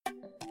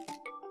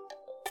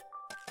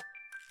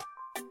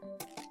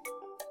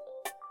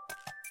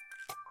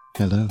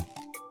Hello,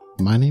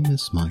 my name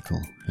is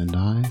Michael, and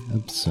I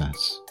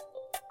obsess.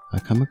 I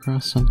come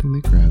across something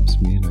that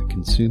grabs me and I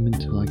consume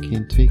until I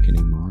can't take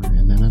anymore,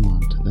 and then I'm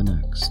on to the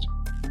next.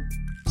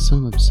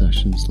 Some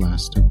obsessions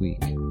last a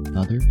week,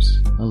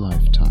 others a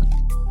lifetime.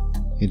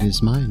 It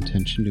is my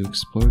intention to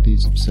explore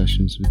these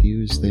obsessions with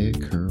you as they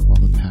occur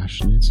while the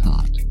passion is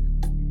hot.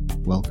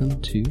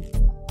 Welcome to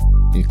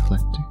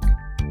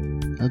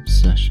Eclectic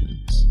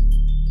Obsessions.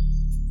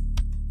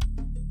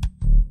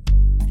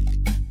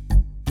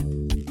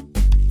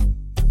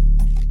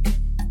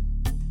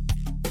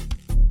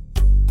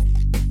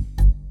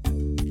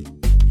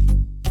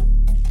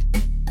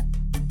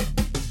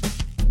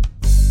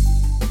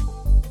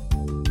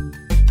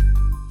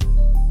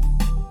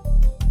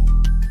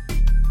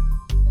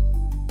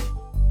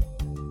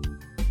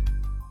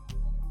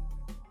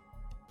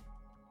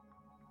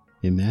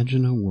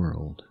 Imagine a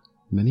world,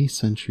 many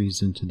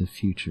centuries into the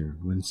future,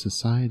 when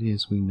society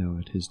as we know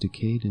it has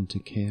decayed into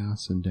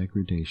chaos and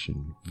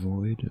degradation,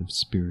 void of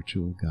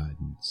spiritual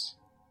guidance.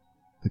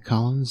 The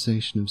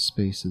colonization of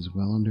space is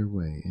well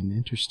underway, and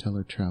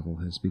interstellar travel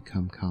has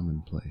become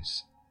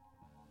commonplace.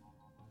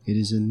 It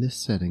is in this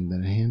setting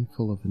that a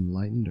handful of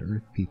enlightened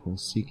Earth people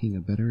seeking a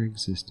better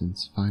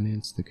existence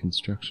finance the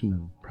construction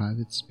of a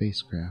private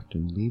spacecraft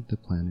and leave the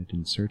planet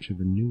in search of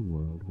a new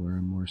world where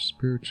a more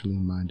spiritually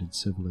minded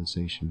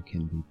civilization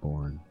can be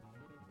born.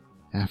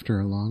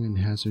 After a long and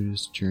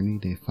hazardous journey,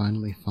 they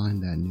finally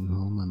find that new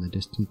home on the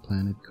distant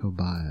planet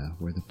Kobaya,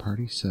 where the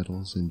party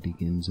settles and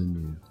begins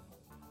anew.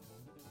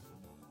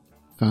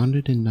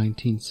 Founded in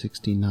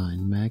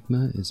 1969,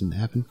 Magma is an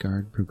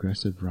avant-garde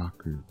progressive rock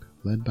group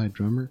led by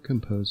drummer,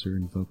 composer,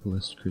 and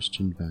vocalist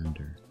Christian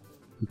Vander,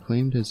 who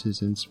claimed as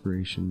his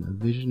inspiration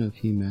a vision of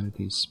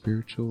humanity's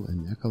spiritual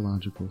and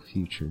ecological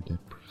future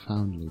that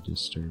profoundly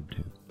disturbed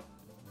him.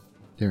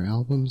 Their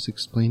albums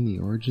explain the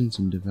origins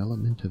and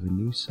development of a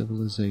new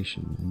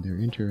civilization and their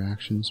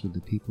interactions with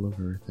the people of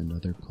Earth and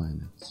other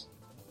planets.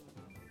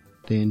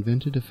 They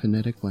invented a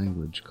phonetic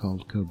language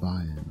called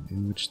Kobayan,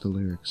 in which the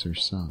lyrics are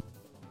sung.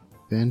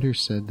 Vander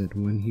said that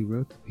when he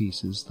wrote the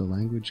pieces, the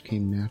language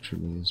came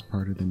naturally as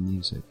part of the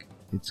music.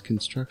 Its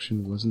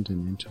construction wasn't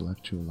an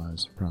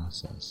intellectualized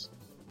process.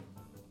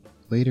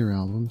 Later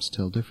albums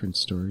tell different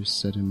stories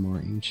set in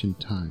more ancient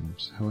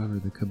times, however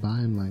the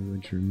Kobayan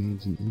language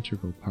remains an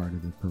integral part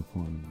of the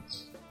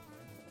performance.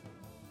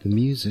 The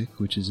music,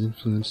 which is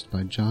influenced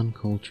by John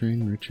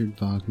Coltrane, Richard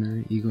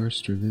Wagner, Igor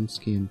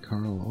Stravinsky, and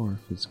Karl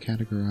Orff, is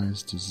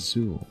categorized as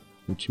Zool,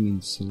 which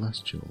means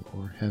celestial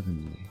or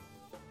heavenly.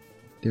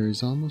 There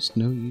is almost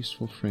no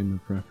useful frame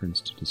of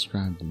reference to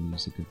describe the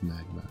music of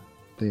Magma.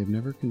 They have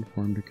never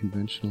conformed to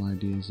conventional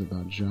ideas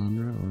about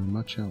genre or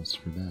much else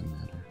for that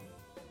matter.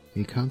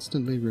 A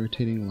constantly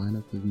rotating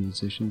lineup of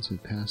musicians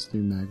have passed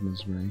through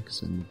Magma's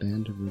ranks, and the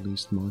band have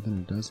released more than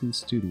a dozen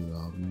studio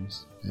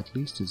albums, at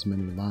least as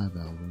many live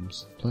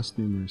albums, plus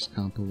numerous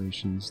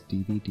compilations,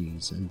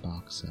 DVDs, and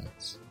box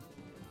sets.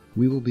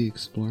 We will be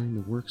exploring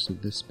the works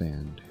of this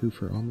band, who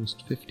for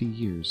almost 50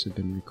 years have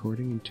been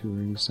recording and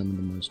touring some of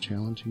the most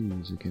challenging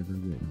music ever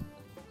written,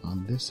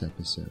 on this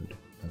episode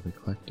of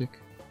Eclectic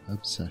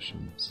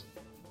Obsessions.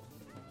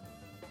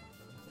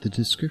 The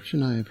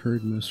description I have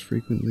heard most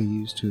frequently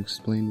used to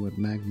explain what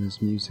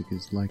Magma's music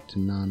is like to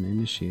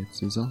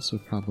non-initiates is also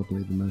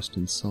probably the most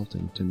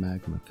insulting to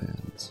Magma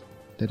fans,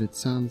 that it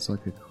sounds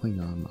like a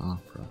Klingon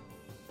opera.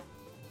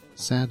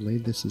 Sadly,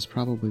 this is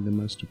probably the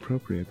most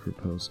appropriate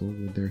proposal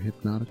with their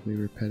hypnotically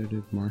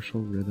repetitive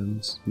martial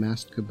rhythms,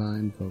 masked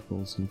Kobayan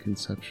vocals, and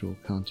conceptual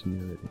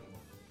continuity.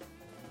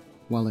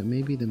 While it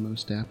may be the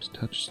most apt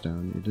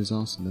touchstone, it is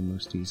also the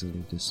most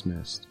easily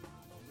dismissed.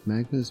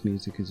 Magma's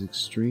music is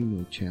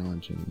extremely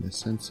challenging in the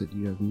sense that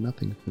you have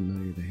nothing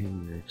familiar to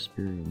hang your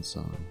experience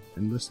on,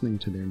 and listening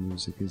to their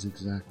music is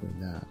exactly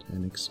that,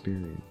 an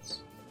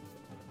experience.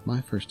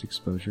 My first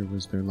exposure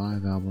was their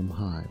live album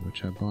High,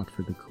 which I bought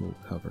for the cool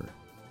cover.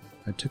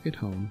 I took it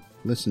home,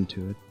 listened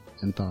to it,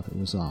 and thought it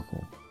was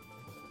awful.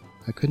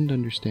 I couldn't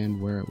understand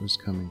where it was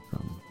coming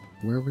from.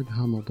 Where were the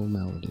hummable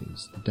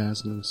melodies, the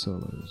dazzling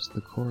solos,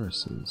 the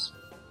choruses?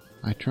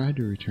 I tried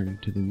to return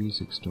it to the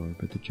music store,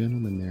 but the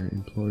gentleman there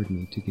implored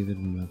me to give it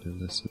another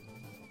listen.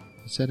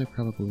 He said I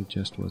probably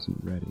just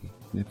wasn't ready,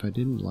 and if I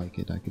didn't like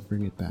it, I could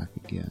bring it back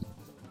again.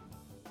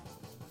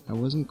 I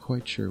wasn't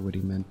quite sure what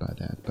he meant by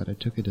that, but I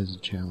took it as a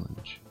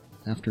challenge.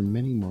 After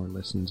many more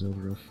listens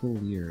over a full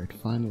year,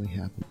 it finally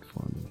happened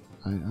for me.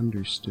 I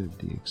understood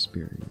the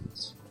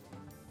experience.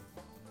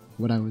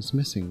 What I was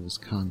missing was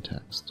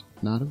context,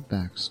 not of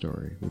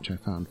backstory, which I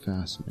found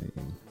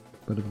fascinating,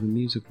 but of the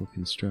musical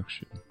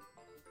construction.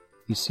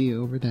 You see,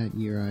 over that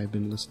year I had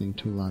been listening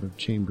to a lot of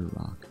chamber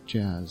rock,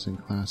 jazz,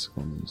 and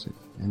classical music,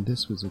 and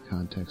this was a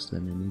context that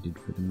I needed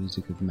for the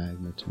music of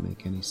Magma to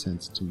make any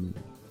sense to me.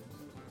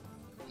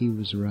 He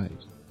was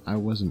right. I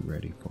wasn't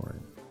ready for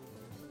it.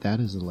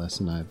 That is a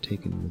lesson I have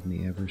taken with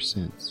me ever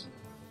since.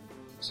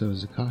 So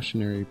as a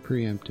cautionary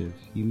preemptive,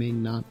 you may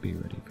not be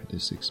ready for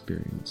this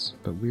experience,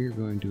 but we are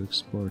going to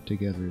explore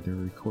together their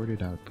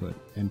recorded output,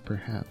 and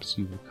perhaps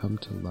you will come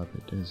to love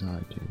it as I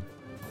do.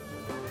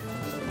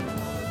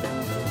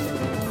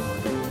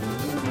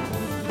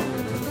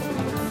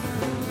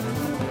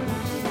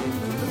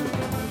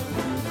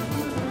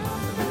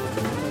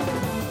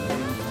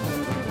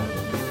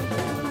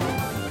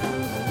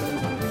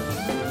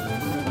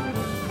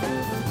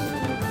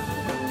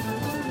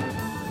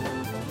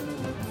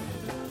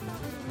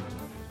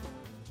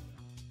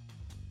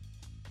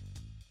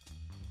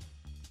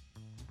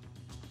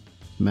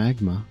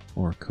 Magma,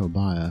 or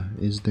Kobaya,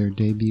 is their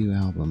debut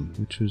album,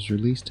 which was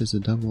released as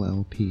a double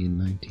LP in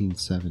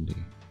 1970.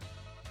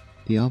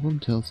 The album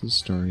tells the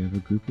story of a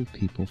group of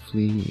people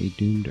fleeing a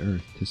doomed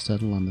Earth to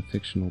settle on the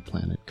fictional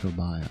planet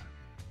Kobaya.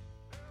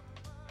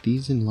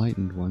 These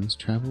enlightened ones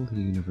travel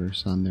the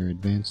universe on their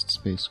advanced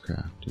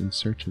spacecraft in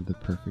search of the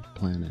perfect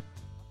planet.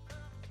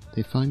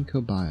 They find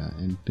Kobaya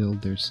and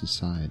build their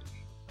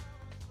society.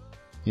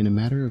 In a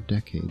matter of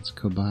decades,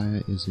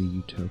 Kobaya is a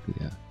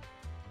utopia.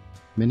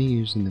 Many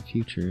years in the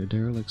future, a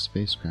derelict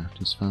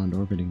spacecraft is found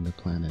orbiting the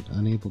planet,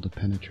 unable to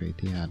penetrate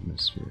the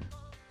atmosphere.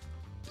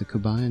 The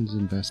Kobayans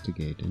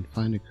investigate and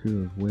find a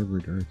crew of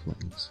wayward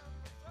Earthlings.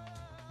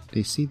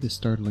 They see the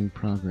startling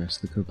progress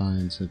the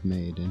Kobayans have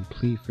made and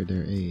plea for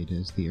their aid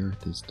as the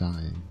Earth is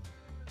dying.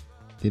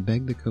 They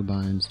beg the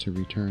Kobayans to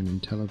return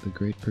and tell of the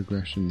great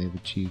progression they've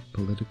achieved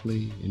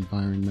politically,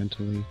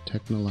 environmentally,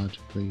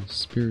 technologically,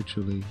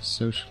 spiritually,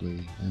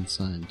 socially, and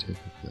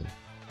scientifically.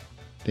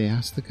 They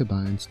ask the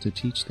Kobayans to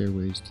teach their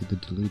ways to the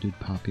deluded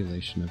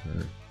population of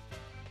Earth.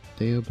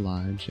 They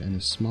oblige, and a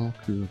small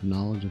crew of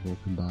knowledgeable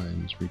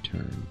Kobayans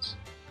returns.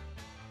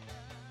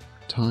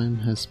 Time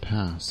has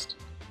passed.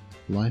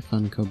 Life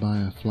on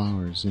Kobaya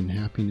flowers in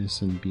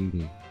happiness and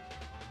beauty.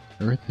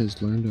 Earth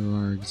has learned of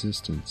our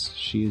existence.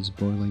 She is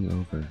boiling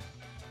over.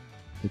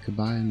 The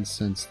Kobayans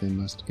sense they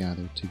must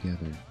gather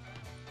together.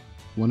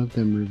 One of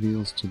them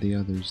reveals to the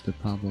others the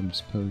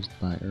problems posed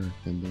by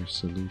Earth and their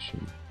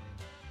solution.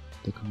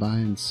 The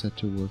Kobayans set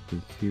to work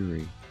with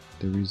fury.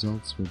 The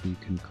results will be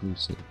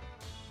conclusive.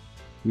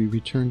 We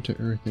return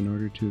to Earth in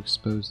order to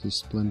expose the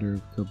splendor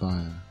of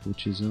Kobaya,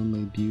 which is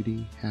only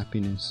beauty,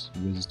 happiness,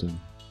 wisdom.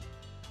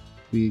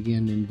 We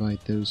again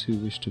invite those who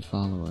wish to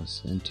follow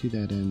us, and to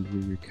that end we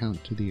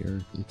recount to the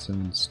Earth its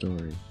own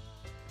story.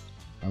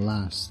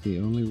 Alas, the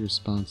only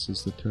response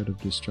is the threat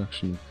of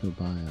destruction of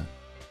Kobaya.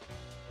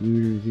 We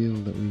reveal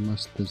that we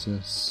must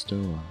possess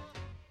Stoa.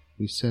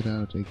 We set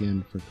out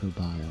again for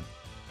Kobaya.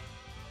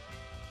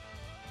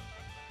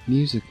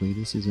 Musically,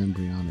 this is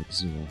embryonic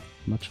Zool,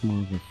 much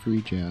more of a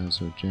free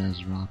jazz or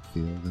jazz rock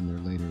feel than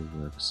their later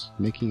works,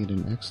 making it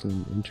an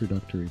excellent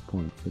introductory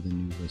point for the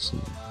new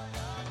listener.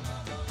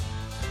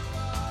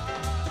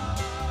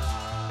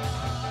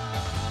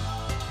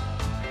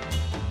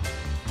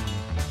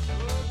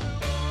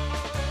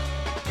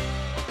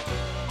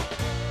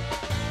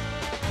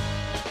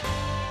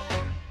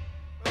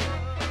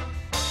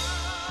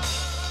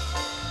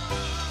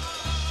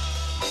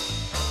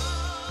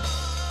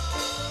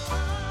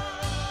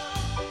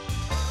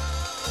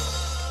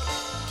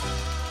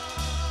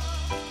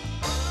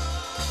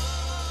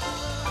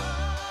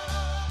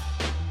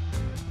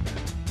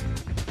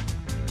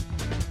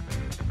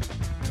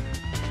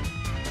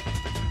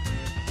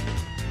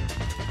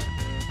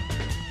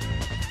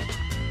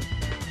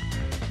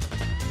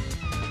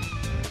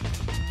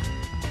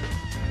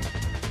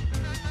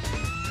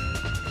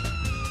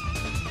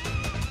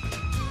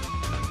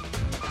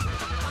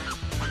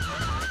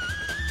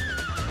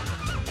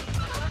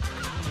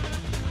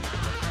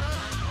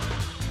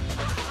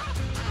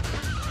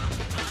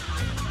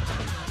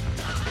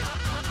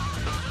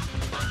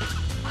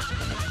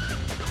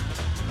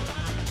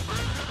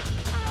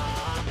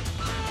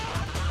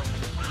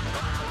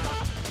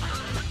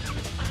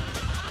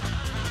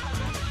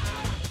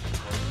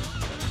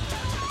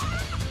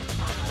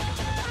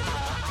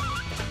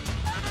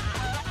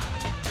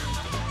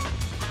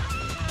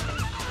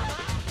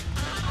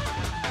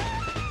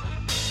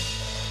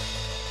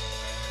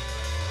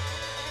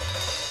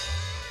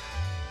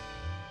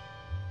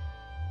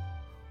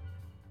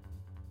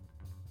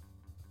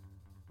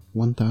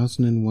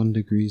 "1001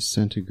 Degrees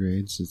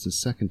Centigrades" is the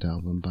second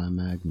album by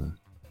Magma.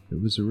 It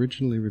was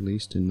originally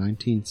released in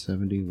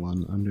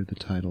 1971 under the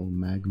title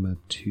Magma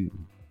 2.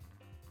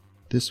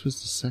 This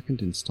was the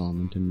second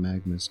installment in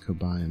Magma's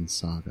Kobayan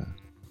saga.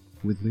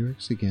 With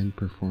lyrics again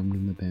performed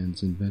in the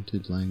band's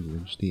invented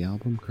language, the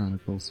album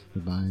chronicles the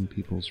Kobayan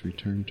people's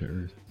return to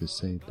Earth to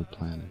save the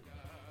planet.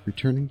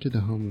 Returning to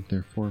the home of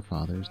their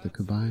forefathers, the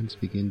Kobayans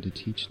begin to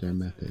teach their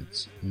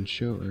methods and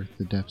show Earth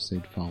the depths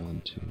they'd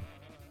fallen to.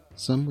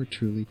 Some were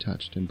truly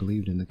touched and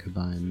believed in the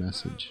Kobayan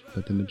message,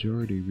 but the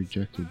majority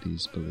rejected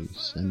these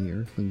beliefs, and the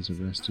Earthlings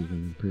arrested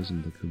and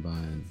imprisoned the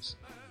Kobayans.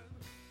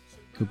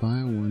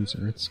 Kobaya warns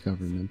Earth's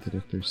government that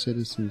if their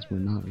citizens were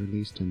not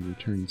released and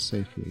returned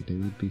safely, they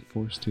would be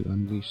forced to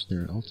unleash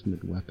their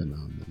ultimate weapon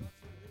on them.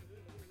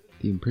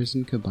 The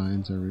imprisoned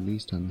Kobayans are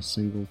released on a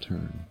single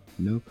term.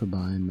 No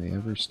Kobayan may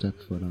ever step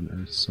foot on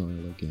Earth's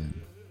soil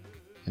again.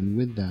 And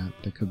with that,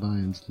 the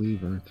Kobayans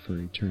leave Earth for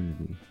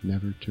eternity,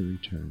 never to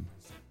return.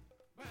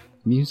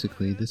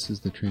 Musically, this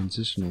is the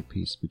transitional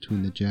piece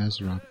between the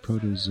jazz rock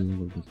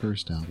proto-Zool of the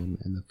first album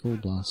and the full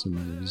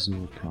blossoming of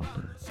Zool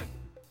proper.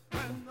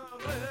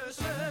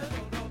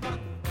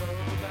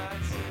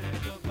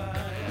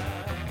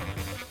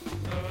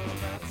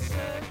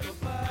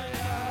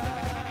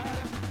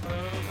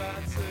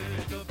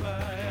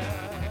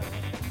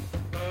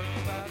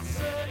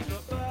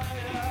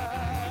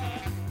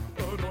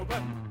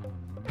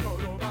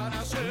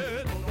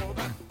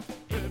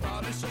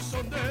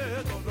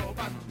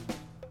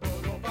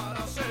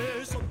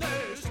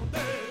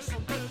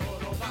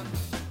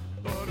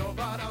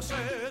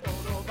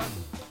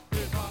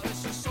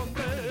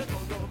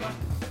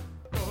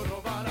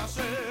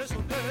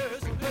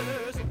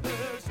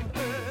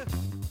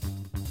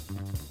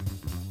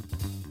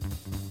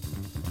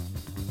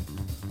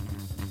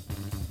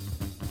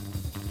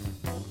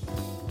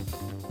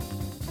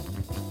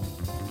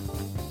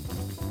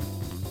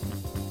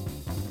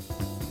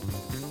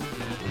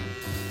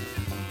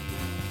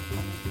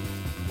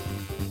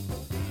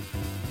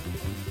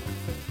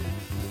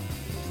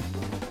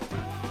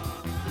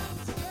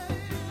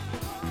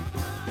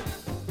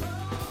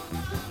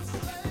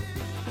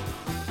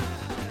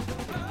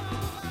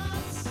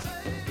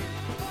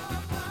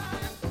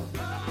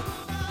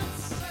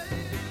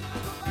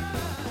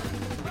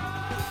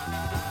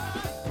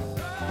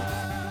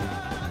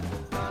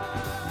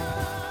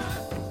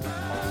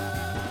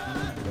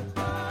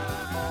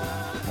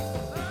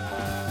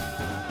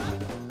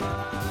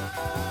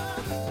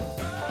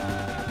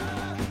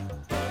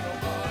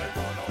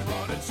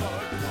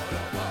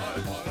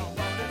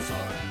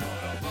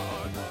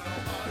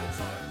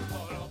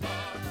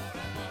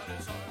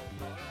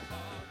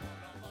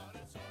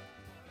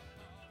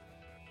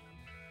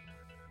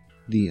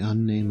 The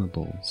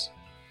Unnamables,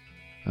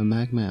 a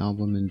Magma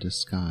album in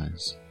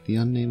disguise. The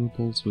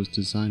Unnamables was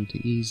designed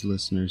to ease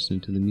listeners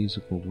into the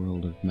musical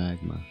world of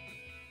Magma.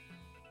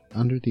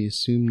 Under the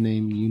assumed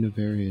name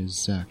Univaria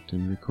Zect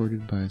and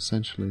recorded by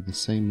essentially the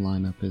same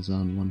lineup as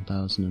on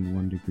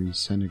 1001 Degrees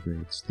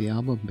Centigrades, the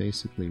album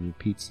basically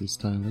repeats the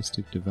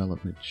stylistic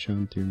development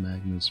shown through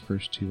Magma's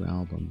first two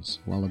albums,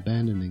 while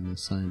abandoning the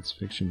science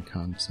fiction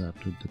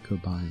concept with the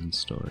Cobayan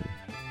story.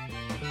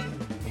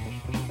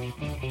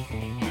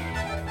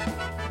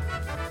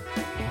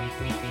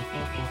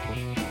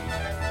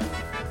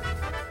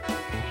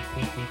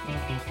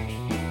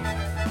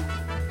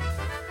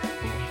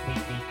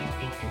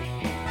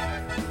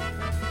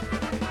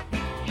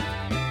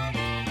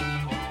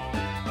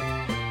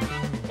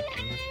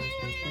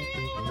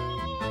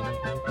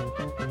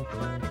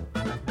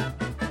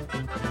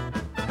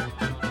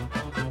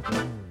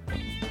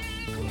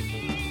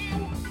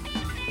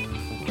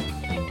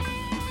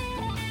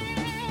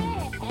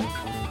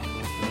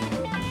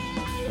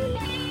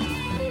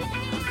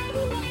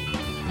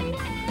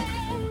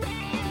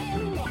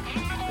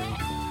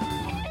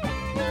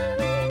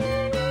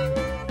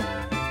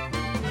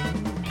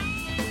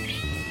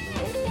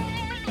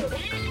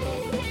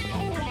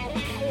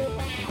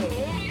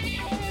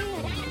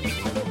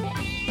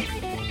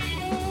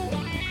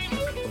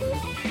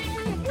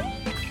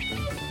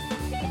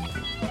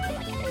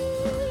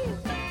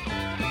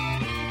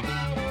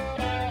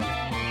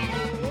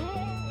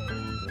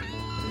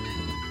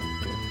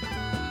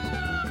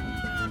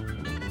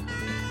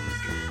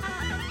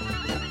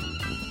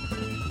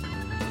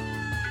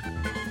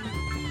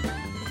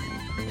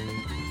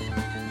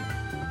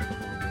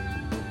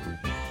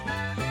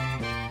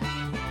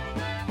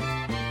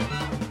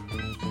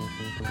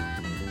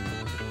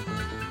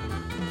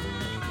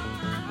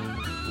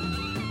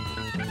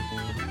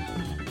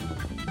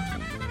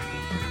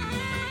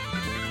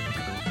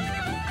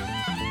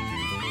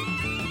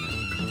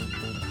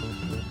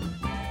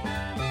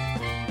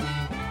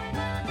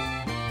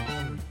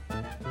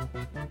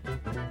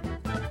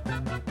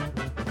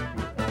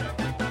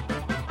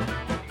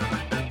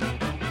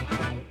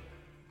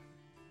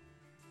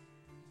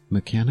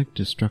 Mechanic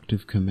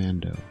Destructive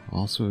Commando,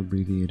 also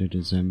abbreviated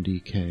as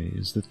MDK,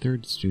 is the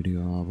third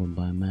studio album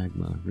by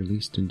Magma,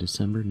 released in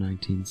December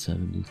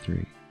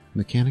 1973.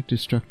 Mechanic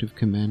Destructive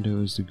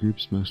Commando is the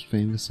group's most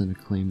famous and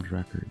acclaimed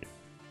record.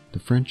 The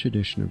French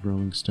edition of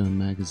Rolling Stone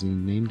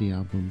magazine named the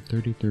album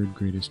 33rd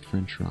Greatest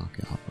French Rock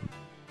Album.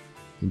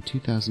 In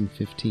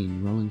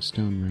 2015, Rolling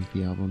Stone ranked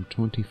the album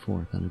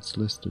 24th on its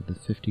list of the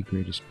 50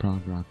 greatest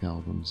prog rock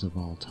albums of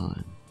all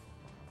time.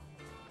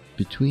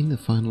 Between the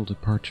final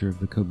departure of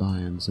the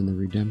Cobayans and the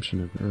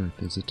redemption of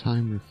Earth is a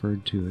time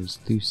referred to as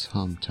Thus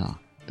Hamtach,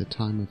 the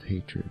time of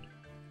hatred,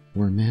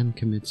 where man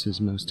commits his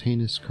most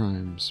heinous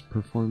crimes,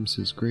 performs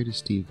his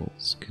greatest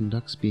evils,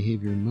 conducts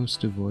behavior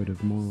most devoid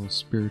of moral,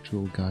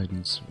 spiritual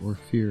guidance, or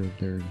fear of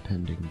their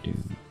impending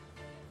doom.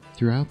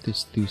 Throughout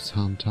this Thus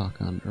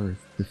Hamtach on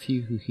Earth, the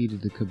few who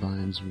heeded the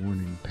Cobayans'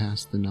 warning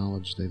passed the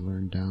knowledge they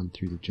learned down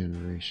through the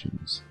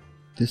generations.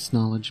 This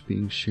knowledge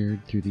being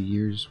shared through the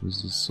years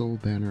was the sole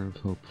banner of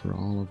hope for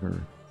all of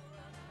Earth.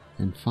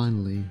 And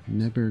finally,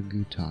 Neber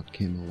Gutat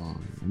came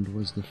along and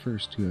was the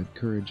first who had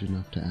courage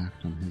enough to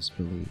act on his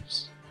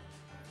beliefs.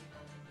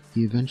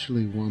 He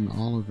eventually won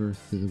all of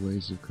Earth through the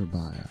ways of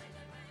Kobaya.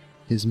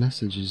 His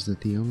message is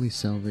that the only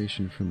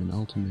salvation from an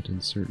ultimate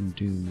and certain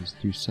doom is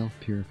through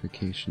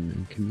self-purification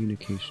and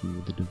communication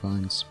with the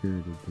divine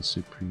spirit of the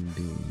Supreme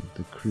Being,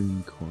 the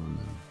Kroon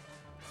Korman.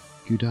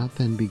 Gudat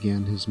then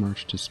began his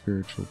march to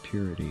spiritual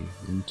purity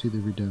and to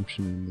the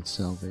redemption and the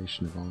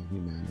salvation of all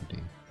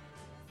humanity.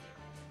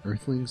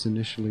 Earthlings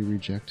initially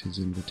reject his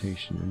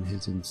invitation and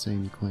his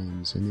insane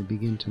claims, and they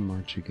begin to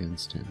march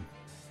against him.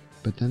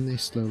 But then they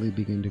slowly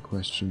begin to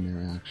question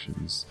their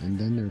actions, and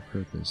then their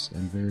purpose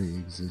and very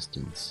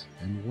existence,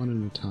 and one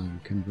at a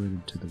time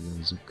converted to the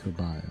ways of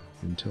Kobaya,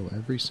 until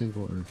every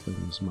single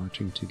Earthling was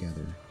marching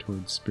together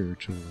towards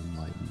spiritual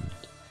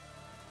enlightenment.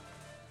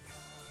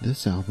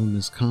 This album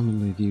is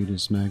commonly viewed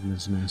as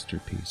Magma's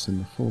masterpiece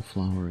and the full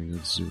flowering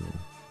of Zool.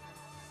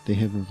 They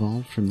have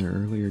evolved from their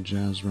earlier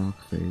jazz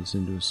rock phase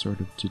into a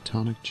sort of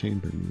Teutonic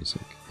chamber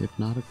music,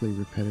 hypnotically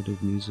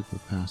repetitive musical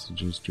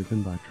passages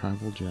driven by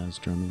tribal jazz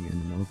drumming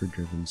and an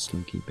overdriven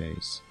slinky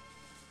bass.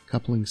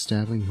 Coupling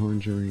stabbing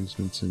horn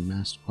arrangements and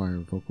massed choir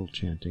vocal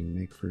chanting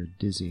make for a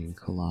dizzying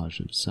collage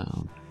of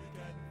sound.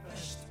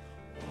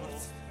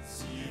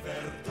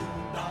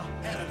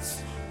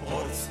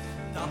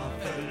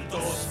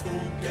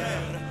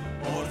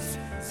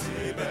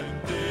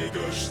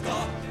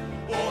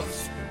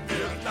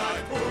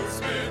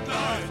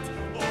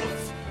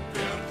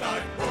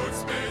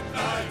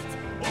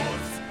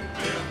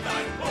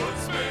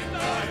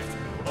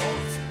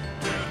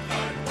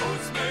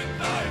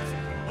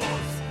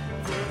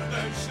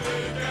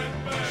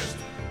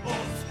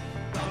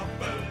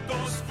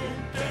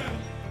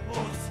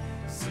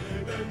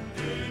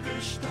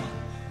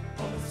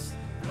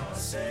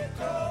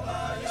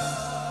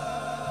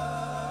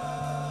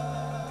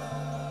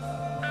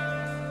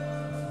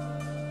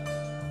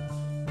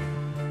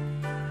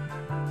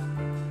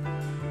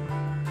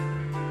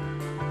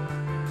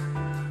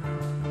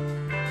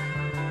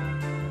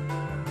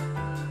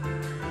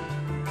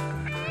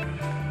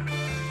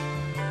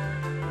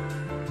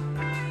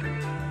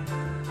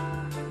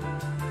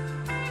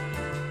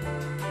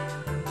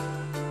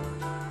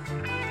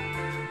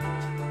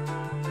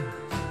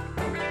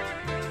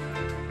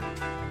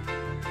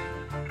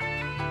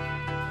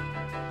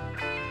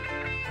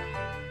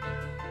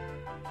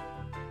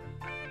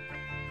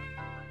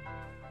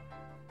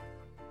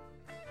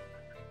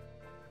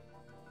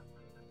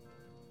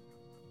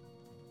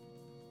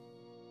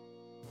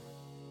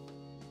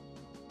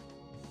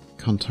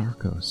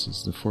 Kontarkos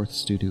is the fourth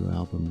studio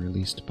album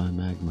released by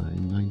Magma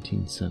in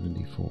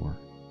 1974.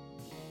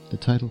 The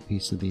title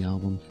piece of the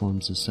album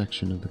forms a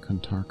section of the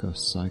Kontarkos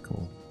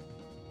cycle.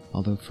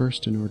 Although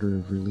first in order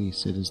of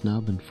release, it has now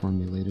been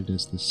formulated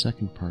as the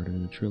second part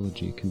in a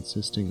trilogy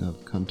consisting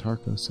of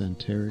Kontarkos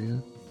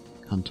Antaria,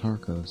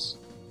 Kontarkos,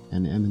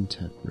 and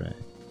Ementet Re.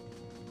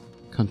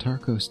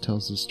 Kontarkos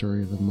tells the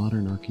story of a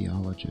modern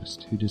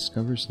archaeologist who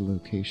discovers the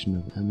location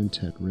of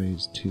Ementet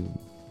Re's tomb.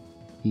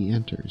 He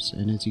enters,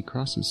 and as he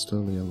crosses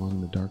slowly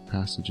along the dark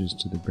passages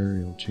to the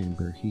burial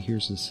chamber, he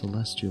hears a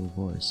celestial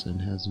voice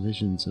and has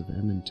visions of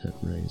Ementet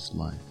Re's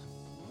life.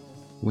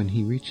 When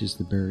he reaches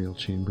the burial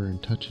chamber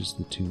and touches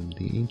the tomb,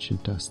 the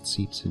ancient dust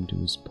seeps into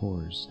his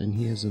pores, and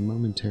he has a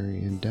momentary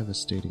and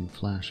devastating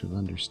flash of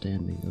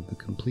understanding of the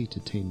complete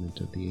attainment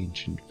of the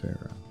ancient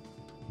pharaoh.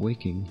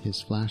 Waking,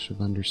 his flash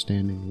of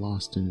understanding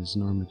lost in his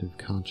normative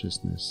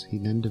consciousness, he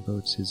then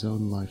devotes his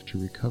own life to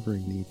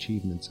recovering the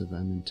achievements of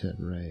Ementet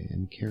Re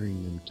and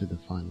carrying them to the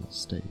final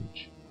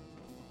stage.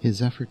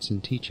 His efforts in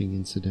teaching,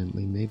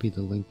 incidentally, may be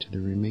the link to the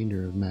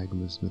remainder of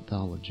Magma's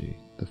mythology,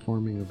 the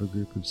forming of a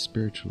group of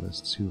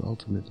spiritualists who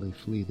ultimately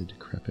flee the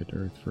decrepit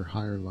earth for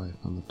higher life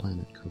on the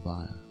planet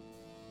Kovaya.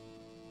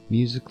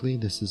 Musically,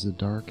 this is a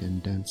dark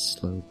and dense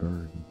slow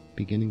burn,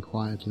 beginning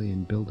quietly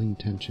and building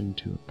tension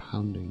to a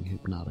pounding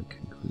hypnotic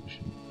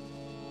conclusion.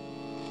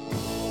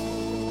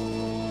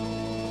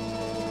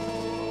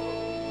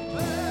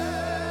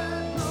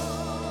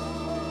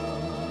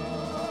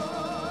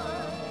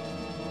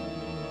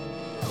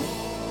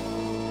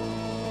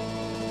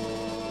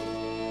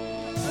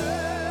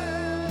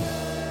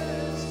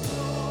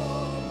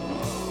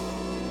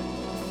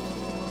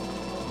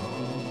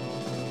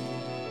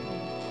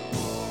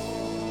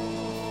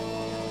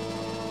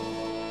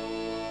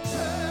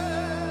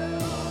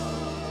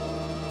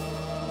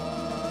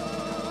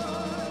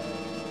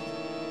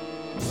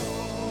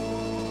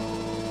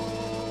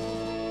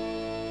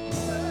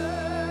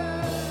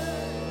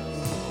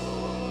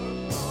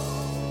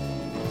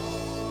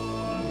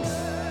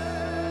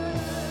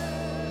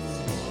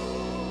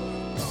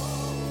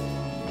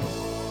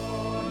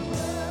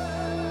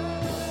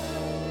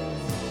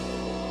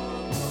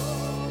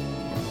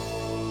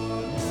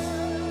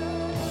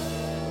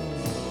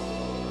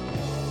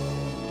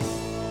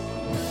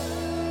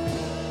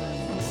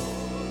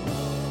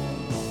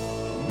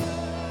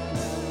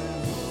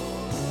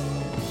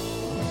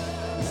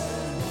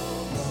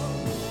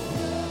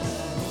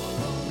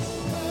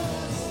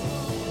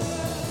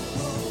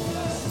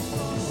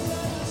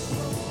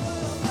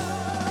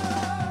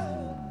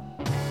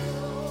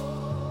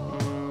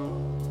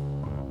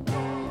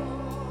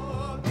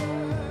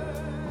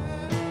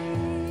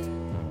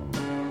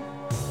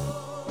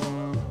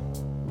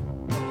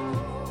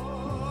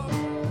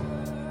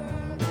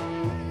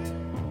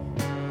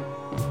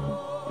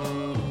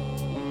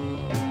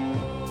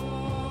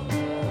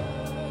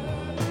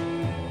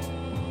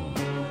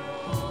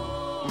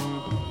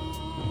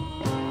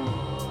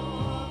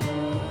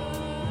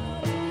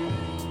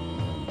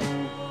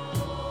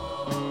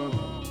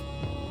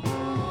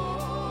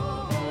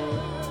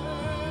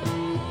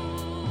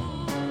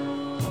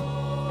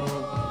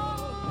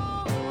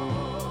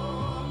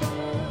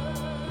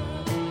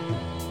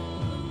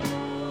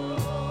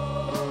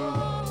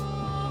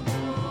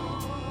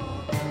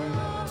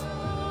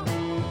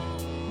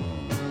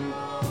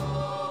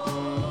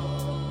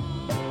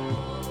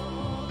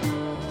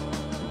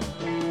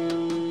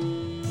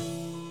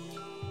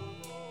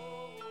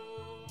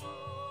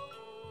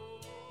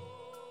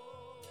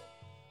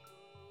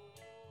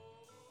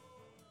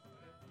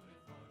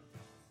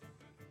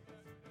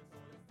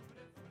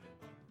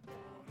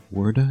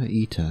 Warda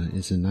Ita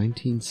is a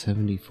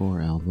 1974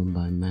 album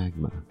by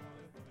Magma.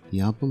 The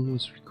album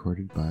was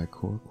recorded by a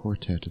core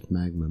quartet of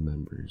Magma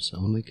members,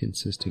 only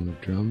consisting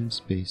of drums,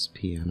 bass,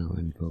 piano,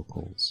 and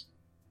vocals.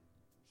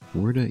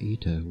 Warda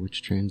Ita,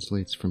 which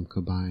translates from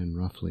Kabayan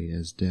roughly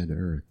as Dead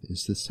Earth,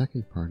 is the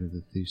second part of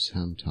the Thus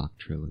Hamtok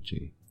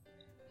trilogy.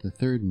 The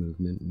third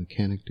movement,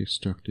 Mechanic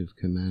Destructive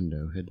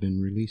Commando, had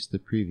been released the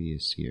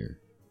previous year,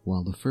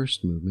 while the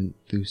first movement,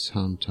 Thus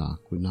Hamtok,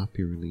 would not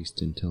be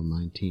released until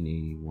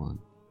 1981.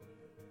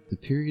 The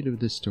period of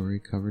the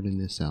story covered in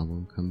this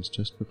album comes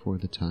just before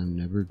the time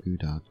Never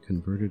Gudat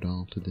converted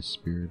all to the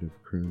spirit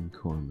of Kroon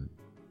Korman.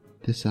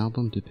 This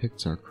album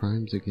depicts our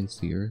crimes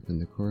against the earth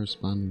and the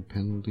corresponding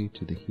penalty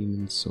to the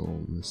human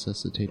soul,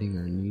 necessitating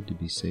our need to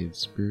be saved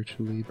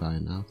spiritually by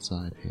an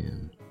outside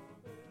hand.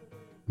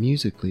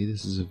 Musically,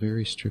 this is a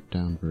very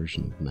stripped-down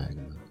version of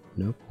Magma.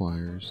 No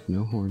choirs,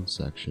 no horn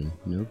section,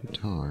 no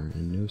guitar,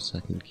 and no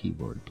second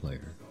keyboard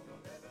player.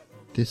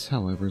 This,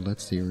 however,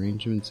 lets the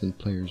arrangements and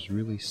players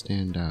really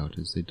stand out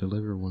as they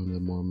deliver one of the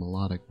more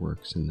melodic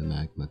works in the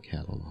Magma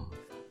catalog.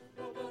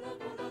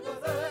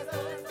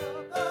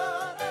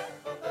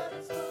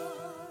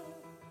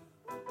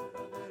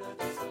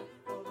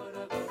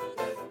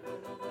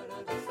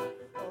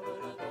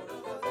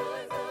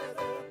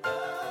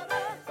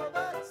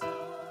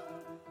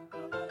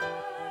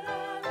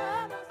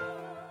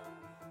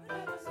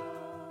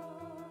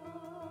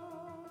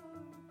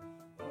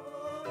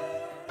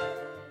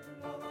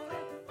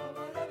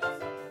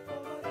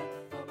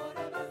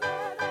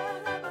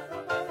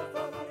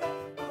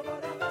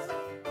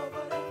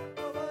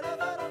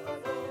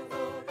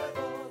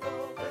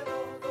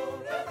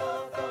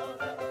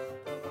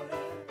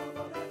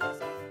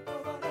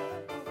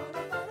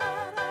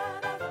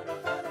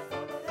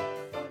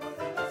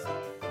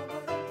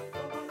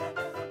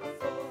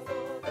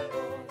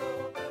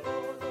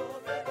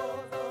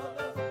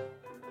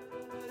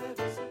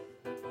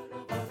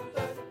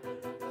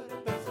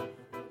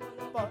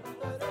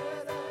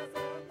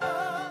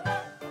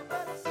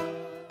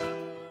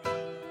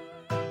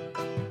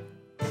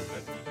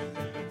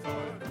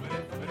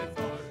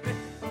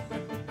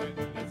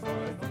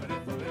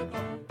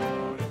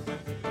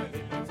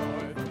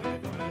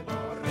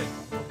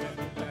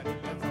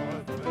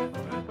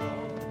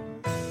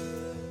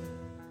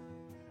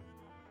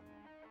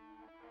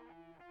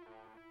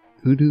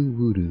 Oodoo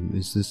Woodoo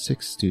is the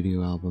sixth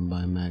studio album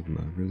by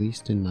Magma,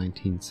 released in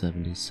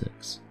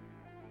 1976.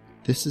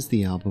 This is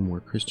the album where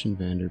Christian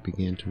Vander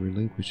began to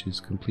relinquish his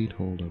complete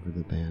hold over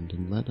the band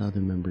and let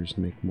other members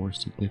make more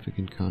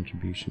significant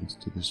contributions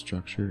to the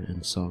structure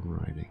and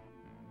songwriting.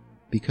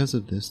 Because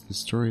of this, the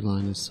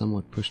storyline is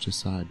somewhat pushed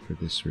aside for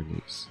this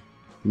release.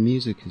 The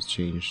music has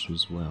changed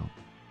as well.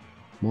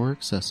 More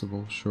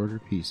accessible, shorter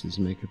pieces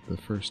make up the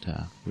first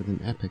half, with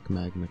an epic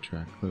Magma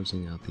track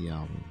closing out the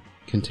album,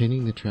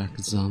 containing the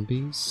tracks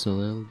Zombies,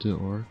 Soleil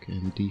d'Orc,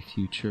 and De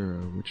Futuro,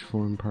 which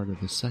form part of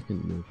the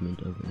second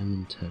movement of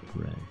Emmentet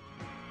Ray.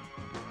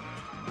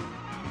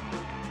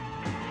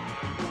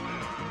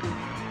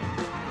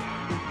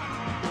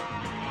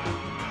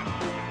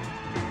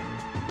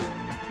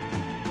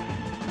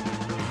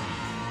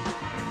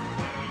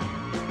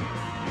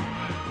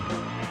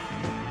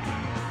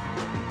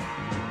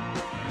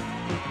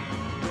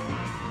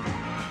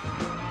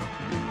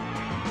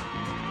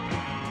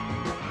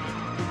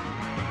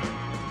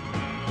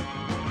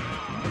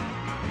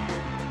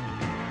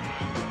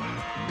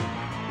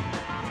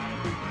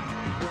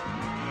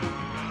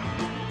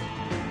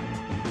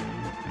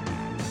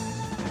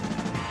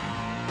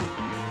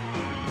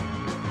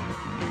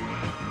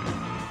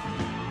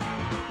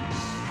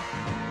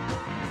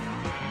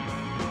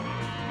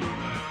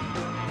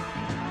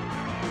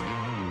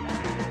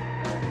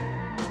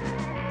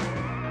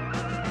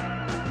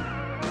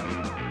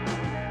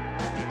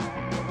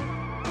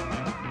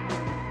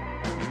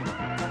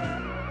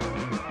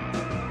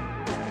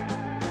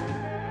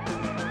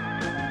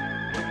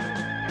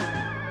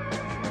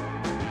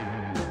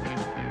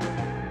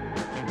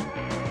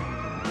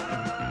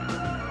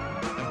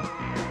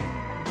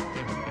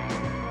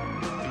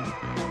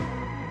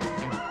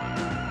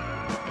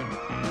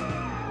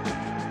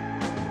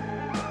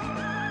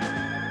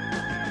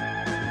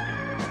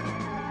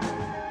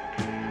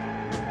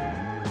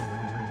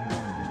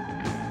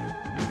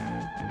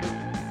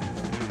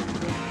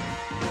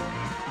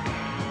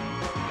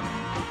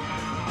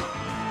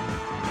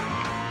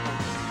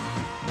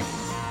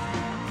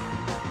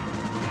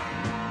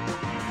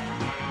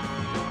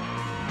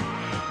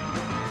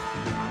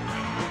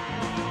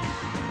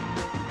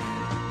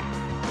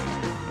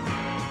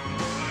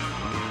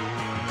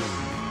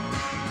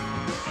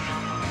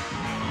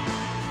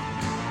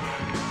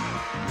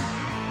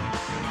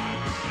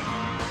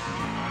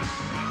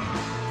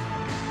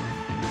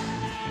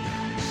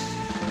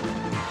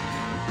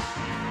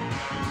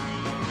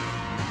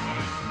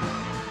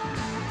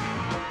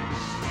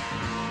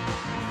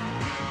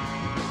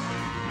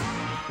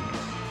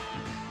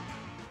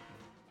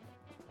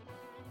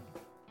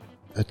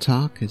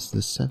 Attack is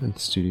the seventh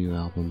studio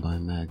album by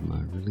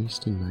Magma,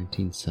 released in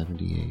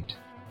 1978.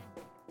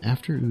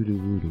 After Oodoo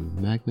Woodoo,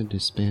 Magma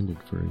disbanded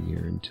for a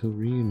year until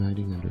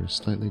reuniting under a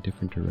slightly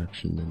different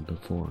direction than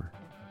before.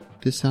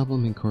 This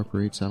album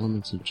incorporates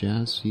elements of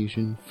jazz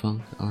fusion,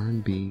 funk,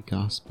 R&B,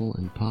 gospel,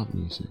 and pop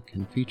music,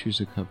 and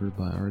features a cover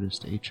by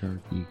artist H.R.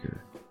 Giger.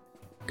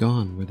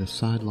 Gone were the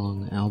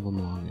side-long,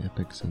 album-long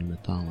epics and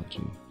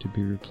mythology, to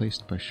be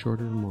replaced by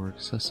shorter, more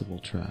accessible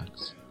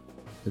tracks.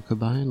 The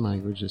Kabayan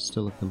language is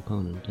still a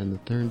component, and the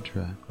third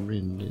track,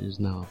 Rind, is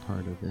now a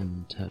part of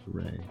Emmentet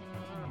Ray.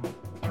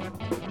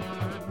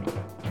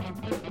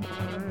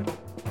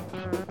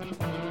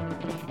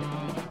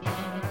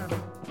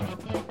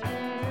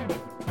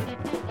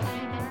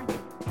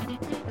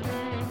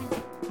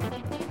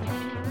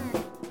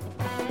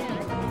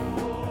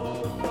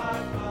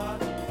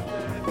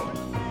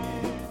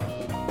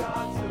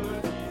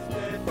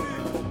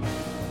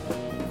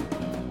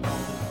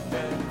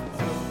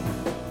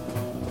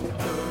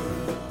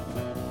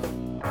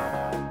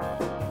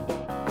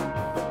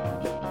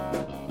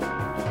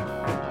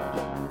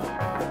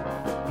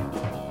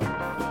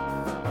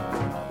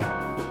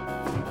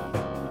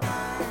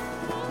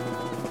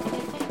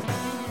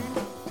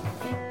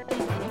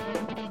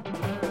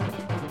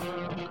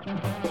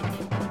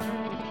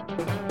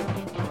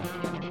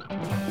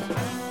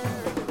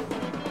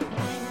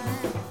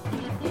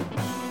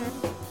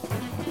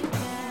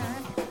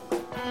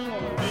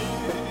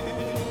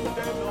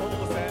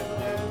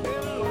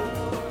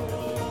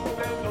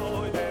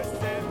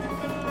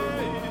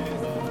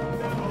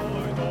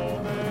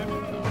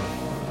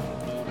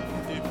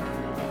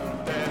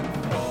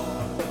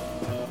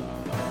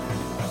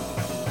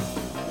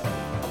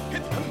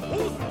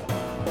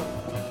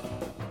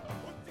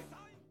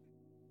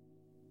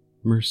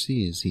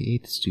 Mercy is the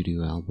eighth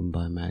studio album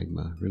by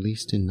Magma,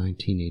 released in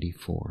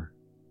 1984.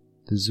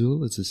 The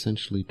Zool is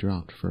essentially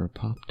dropped for a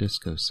pop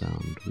disco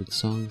sound, with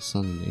songs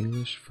sung in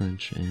English,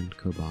 French, and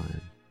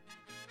Kabayan.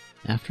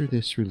 After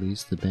this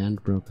release, the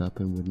band broke up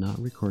and would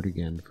not record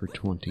again for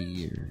 20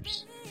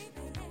 years.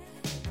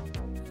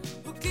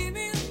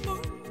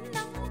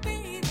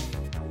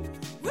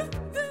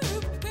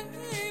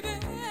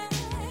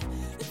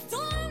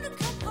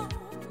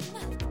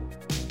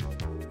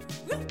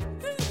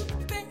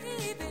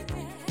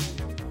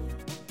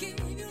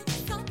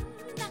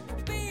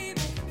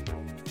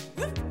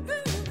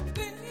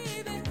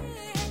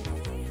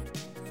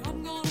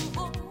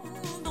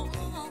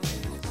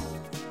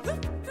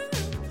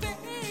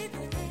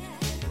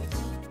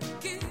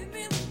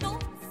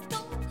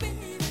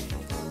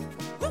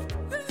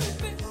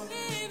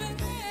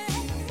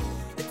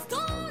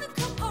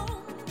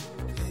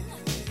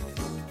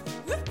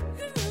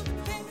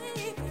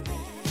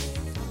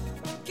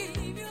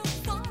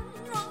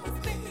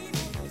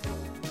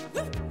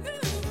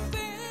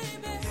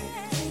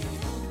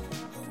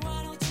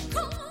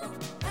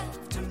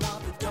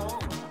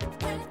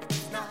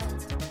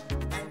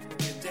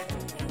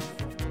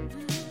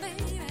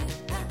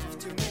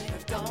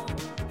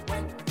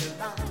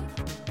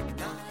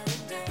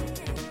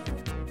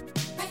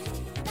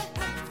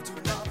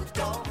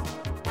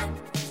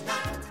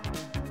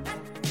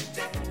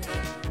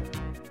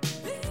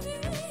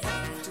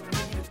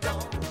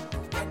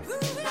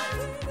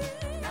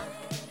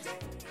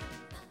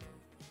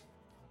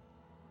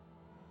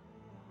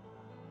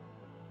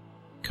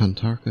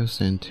 Cantarco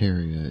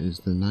Santeria is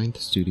the 9th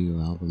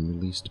studio album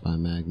released by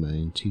Magma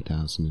in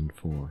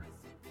 2004.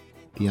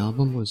 The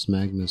album was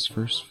Magma's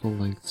first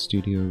full-length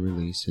studio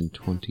release in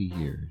 20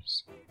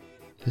 years.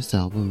 This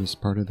album is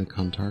part of the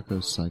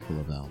Cantarcos cycle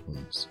of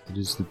albums. It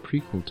is the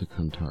prequel to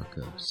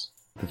Cantarcos.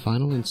 The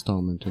final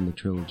installment in the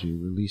trilogy,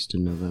 released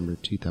in November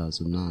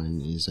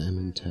 2009, is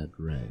Ementet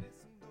Rey.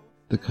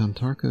 The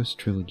Cantarcos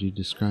trilogy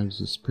describes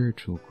the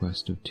spiritual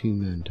quest of two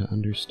men to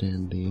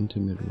understand the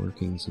intimate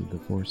workings of the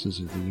forces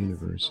of the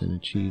universe and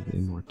achieve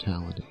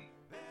immortality.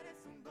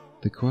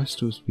 The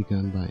quest was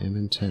begun by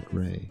Ementet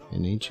Rey,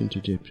 an ancient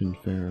Egyptian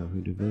pharaoh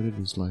who devoted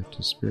his life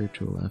to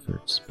spiritual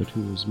efforts, but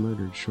who was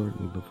murdered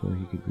shortly before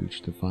he could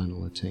reach the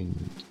final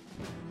attainment.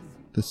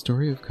 The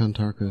story of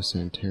Cantarco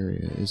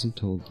Santeria isn't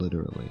told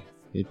literally.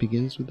 It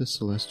begins with a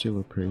celestial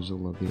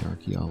appraisal of the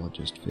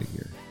archaeologist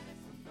figure.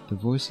 The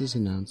voices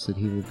announce that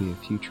he will be a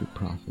future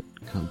prophet,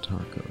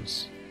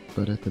 Cantarcos,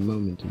 but at the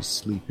moment is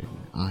sleeping,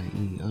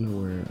 i.e.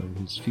 unaware of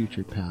his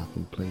future path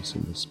and place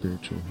in the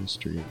spiritual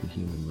history of the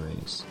human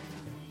race.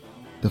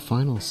 The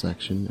final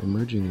section,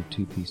 emerging of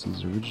two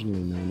pieces originally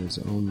known as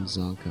Om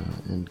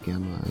Zanka and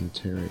Gamma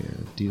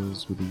Antaria,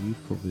 deals with a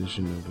youthful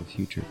vision of the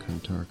future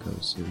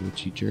Cantarcos, in which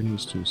he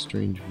journeys to a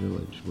strange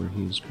village where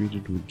he is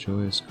greeted with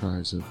joyous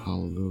cries of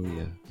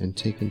Hallelujah and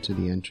taken to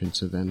the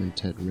entrance of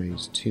Ementet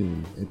Rey's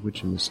tomb, at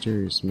which a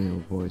mysterious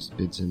male voice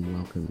bids him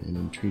welcome and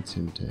entreats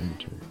him to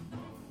enter.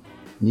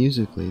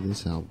 Musically,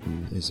 this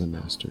album is a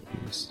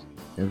masterpiece.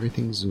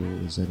 Everything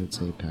Zool is at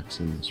its apex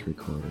in this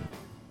recording.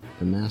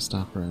 The massed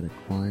operatic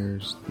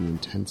choirs, the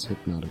intense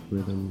hypnotic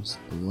rhythms,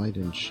 the light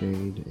and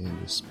shade, and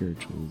the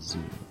spiritual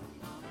zeal.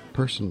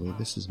 Personally,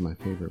 this is my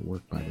favorite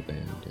work by the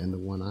band, and the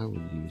one I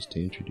would use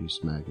to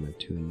introduce Magma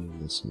to a new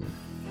listener.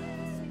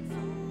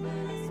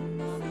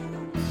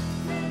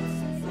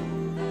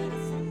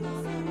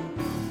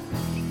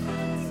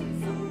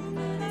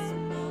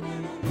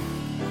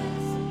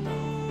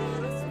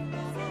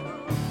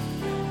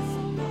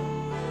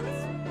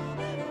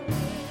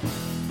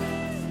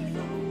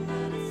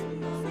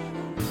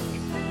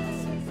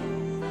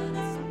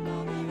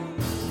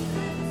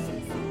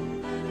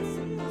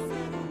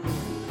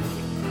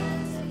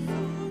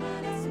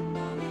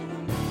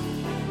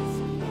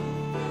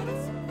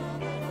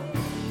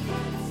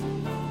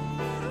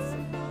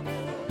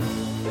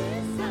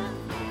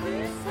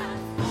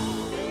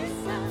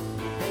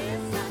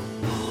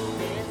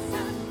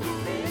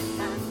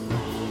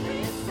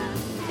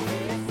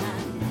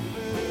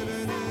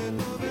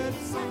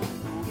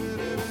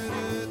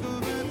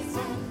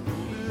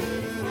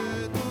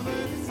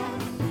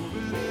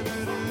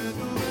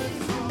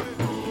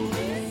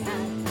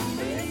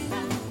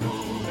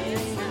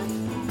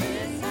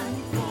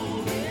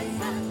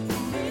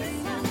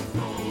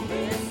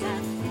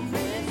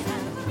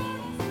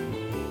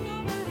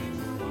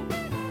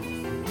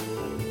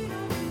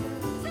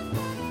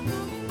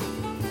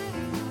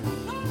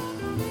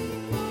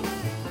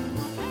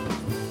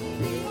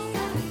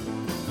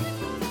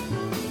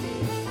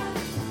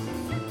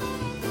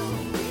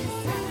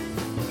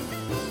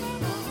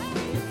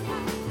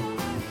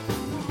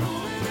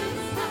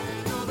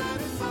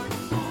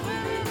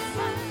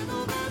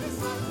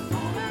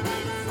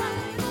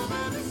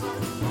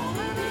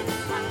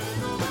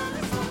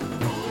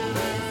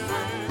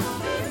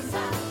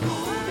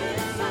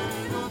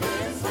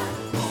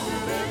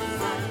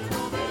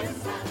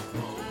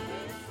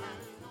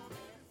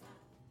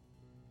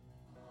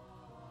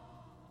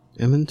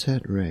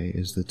 Ementet Rey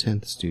is the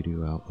 10th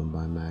studio album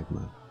by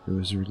Magma. It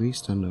was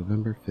released on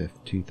November 5,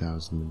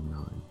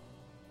 2009.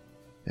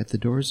 At the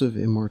doors of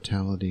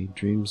immortality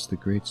dreams the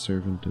great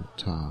servant of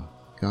Ta,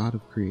 god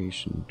of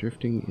creation,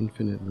 drifting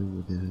infinitely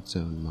within its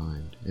own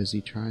mind, as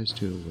he tries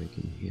to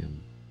awaken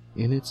him.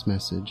 In its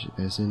message,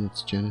 as in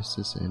its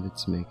genesis and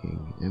its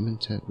making,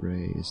 Ementet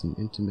Rey is an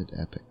intimate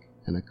epic,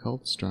 an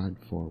occult stride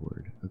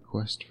forward, a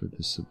quest for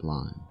the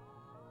sublime.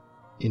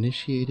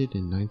 Initiated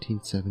in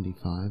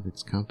 1975,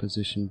 its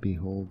composition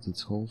beholds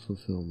its whole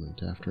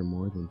fulfillment after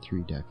more than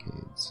 3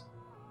 decades.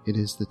 It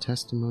is the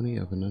testimony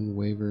of an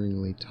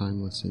unwaveringly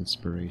timeless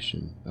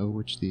inspiration, of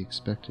which the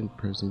expectant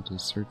present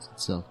asserts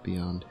itself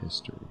beyond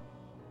history.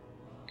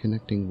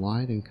 Connecting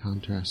wide and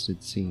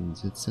contrasted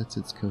scenes, it sets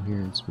its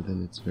coherence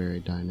within its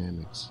very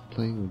dynamics,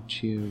 playing with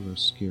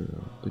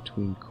chiaroscuro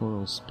between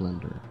choral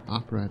splendor,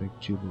 operatic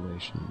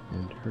jubilation,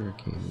 and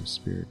hurricane of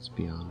spirits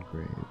beyond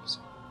graves.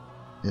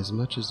 As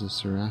much as a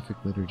seraphic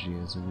liturgy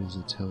as it is a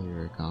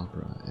telluric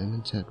opera,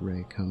 Ementet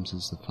Rey comes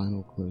as the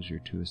final closure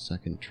to a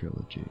second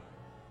trilogy,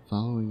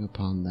 following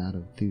upon that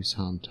of Thus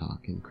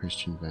Hamtak and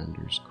Christian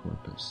Vander's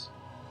Corpus.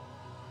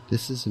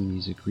 This is a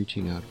music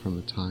reaching out from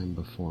a time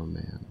before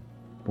man,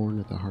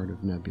 born at the heart of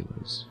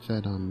nebulas,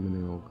 fed on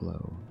mineral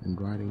glow, and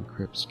riding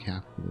crypts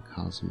capped with a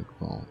cosmic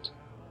vault.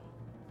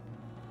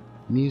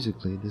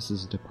 Musically, this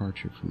is a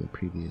departure from the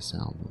previous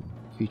album,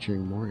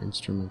 featuring more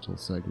instrumental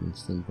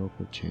segments than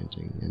vocal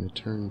chanting and a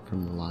turn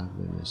from the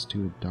liveliness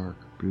to a dark,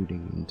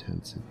 brooding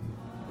intensity.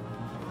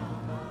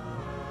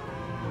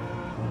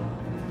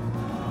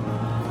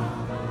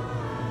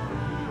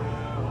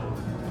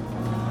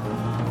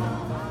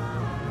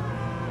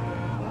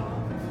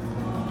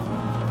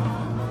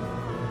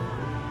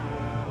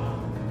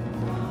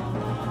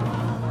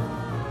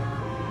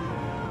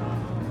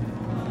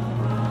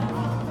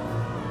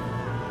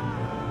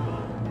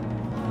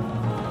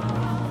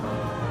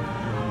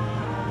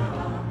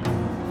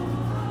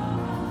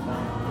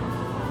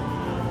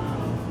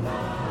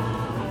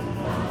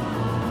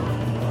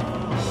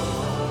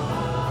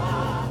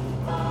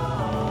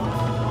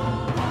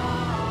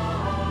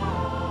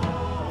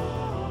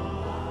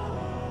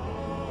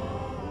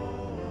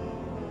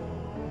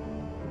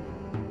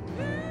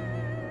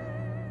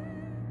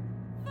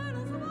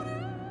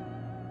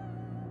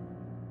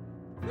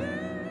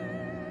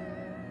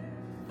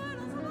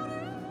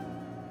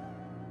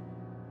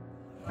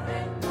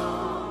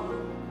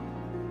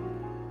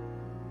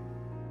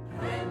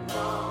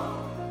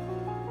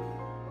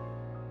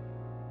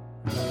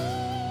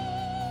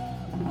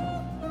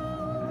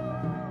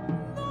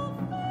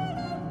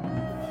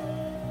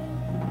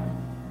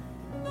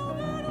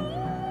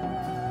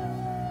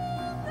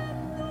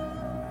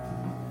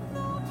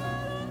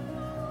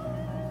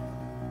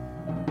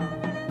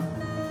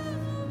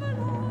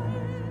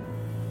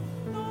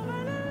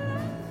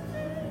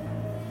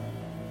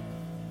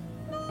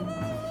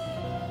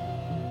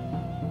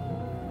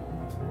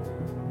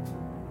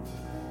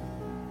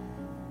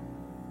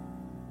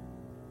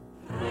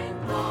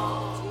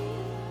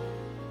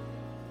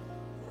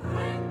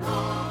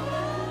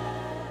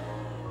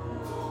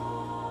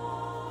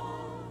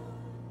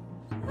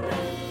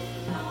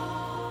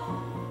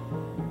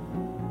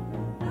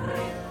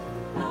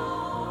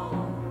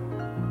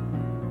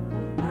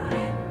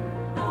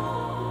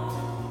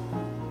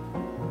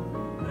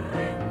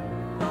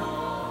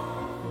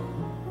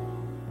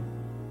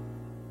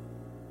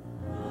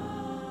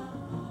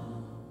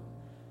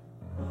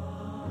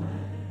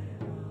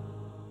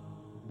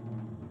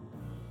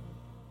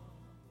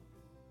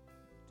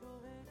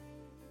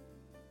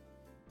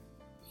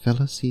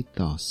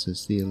 Felicitaos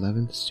is the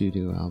 11th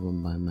studio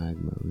album by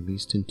Magma,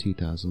 released in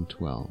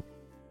 2012.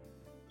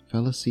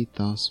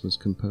 Felicitaos was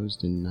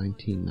composed in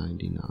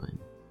 1999.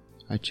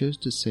 I chose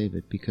to save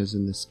it because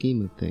in the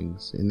scheme of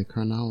things, in the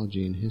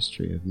chronology and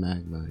history of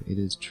Magma, it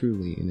is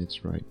truly in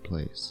its right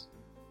place.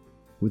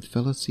 With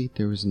Felicite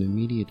there was an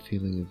immediate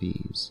feeling of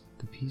ease.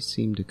 The piece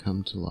seemed to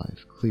come to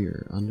life,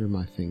 clear, under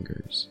my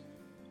fingers.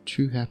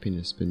 True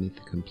happiness beneath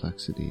the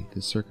complexity,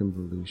 the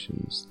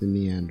circumvolutions, the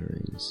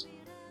meanderings.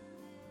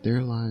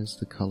 There lies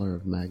the color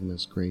of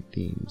Magma's great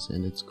themes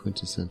and its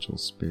quintessential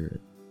spirit.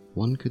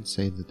 One could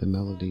say that the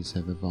melodies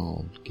have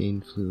evolved,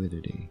 gained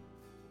fluidity.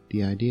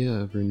 The idea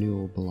of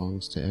renewal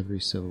belongs to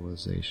every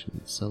civilization,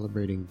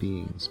 celebrating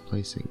beings,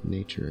 placing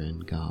nature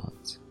and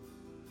gods.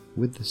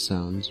 With the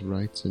sounds,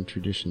 rites, and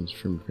traditions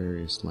from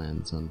various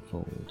lands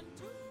unfold.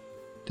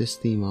 This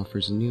theme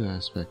offers a new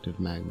aspect of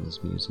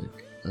Magma's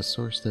music, a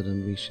source that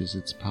unleashes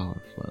its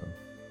power flow.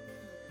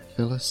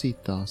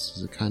 Felicitaos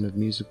is a kind of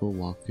musical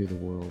walk through the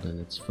world and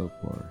its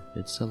folklore.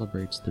 It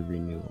celebrates the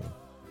renewal.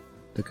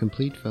 The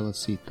complete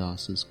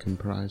Felicitaos is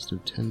comprised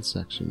of 10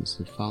 sections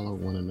that follow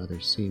one another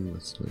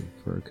seamlessly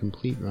for a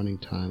complete running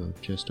time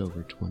of just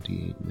over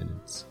 28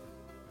 minutes.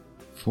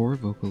 4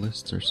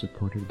 vocalists are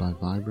supported by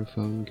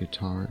vibraphone,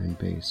 guitar, and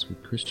bass,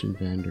 with Christian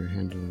Vander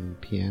handling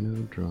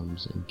piano,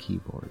 drums, and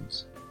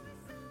keyboards.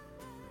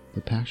 The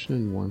passion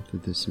and warmth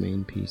of this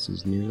main piece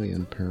is nearly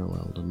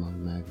unparalleled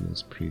among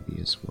Magma's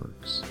previous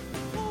works.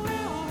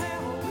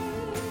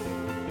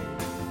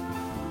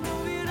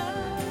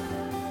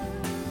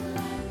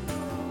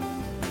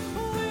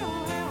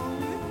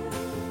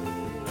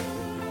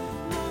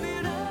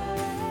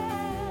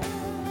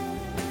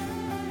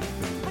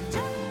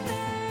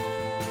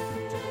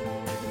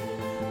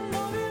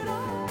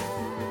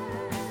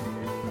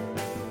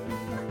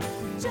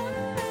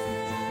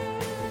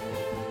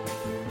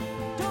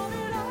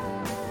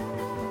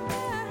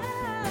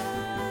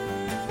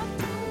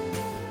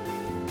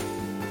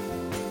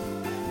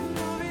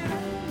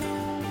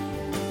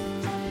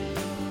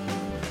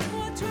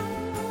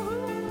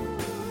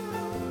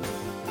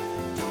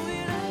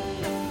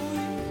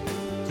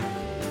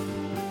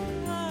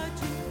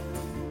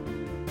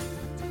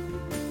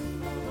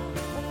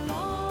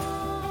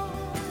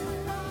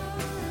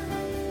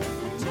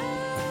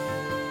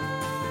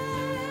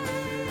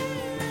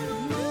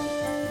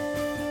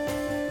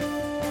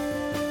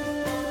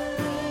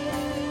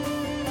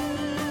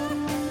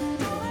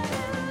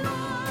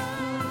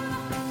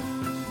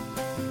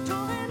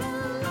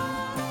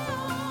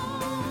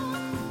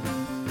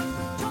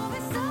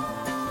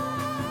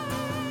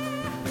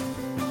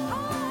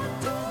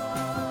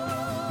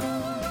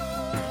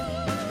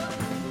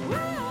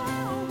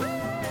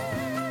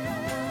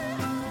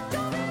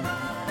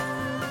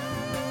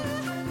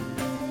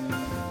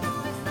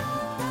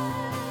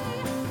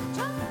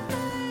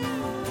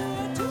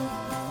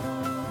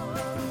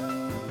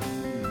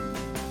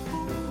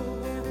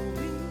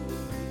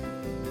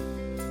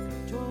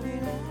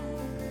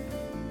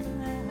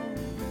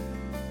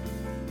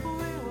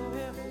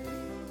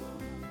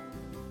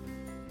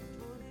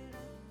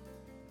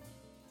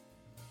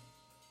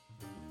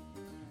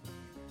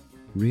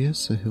 Ria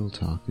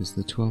Sahil is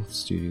the 12th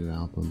studio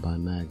album by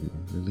Magma,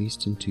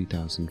 released in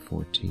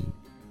 2014.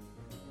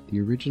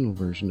 The original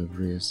version of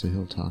Ria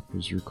Sahil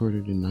was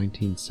recorded in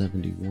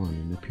 1971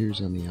 and appears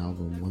on the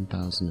album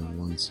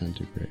 1001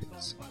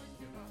 Centigrades.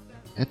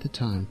 At the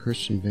time,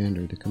 Christian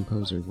Vander, the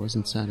composer,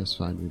 wasn't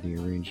satisfied with the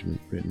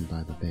arrangement written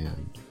by the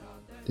band.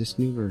 This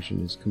new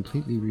version is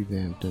completely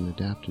revamped and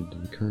adapted to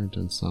the current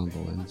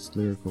ensemble and its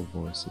lyrical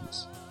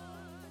voices.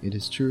 It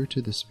is truer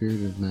to the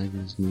spirit of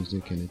Magma's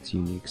music and its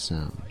unique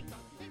sound.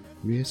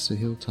 Ria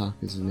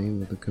Sahil is the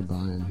name of the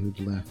Kabayan who'd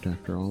left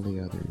after all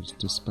the others,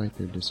 despite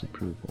their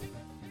disapproval.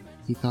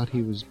 He thought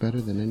he was better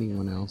than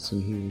anyone else,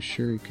 and he was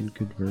sure he could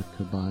convert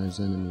Kabaya's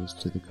enemies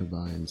to the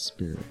Kabayan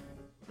spirit.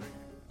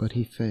 But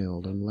he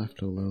failed and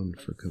left alone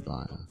for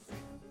Kabaya.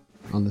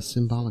 On the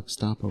symbolic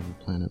stopover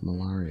planet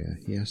Malaria,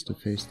 he has to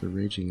face the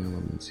raging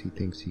elements he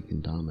thinks he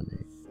can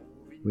dominate.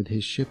 With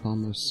his ship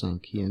almost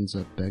sunk, he ends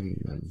up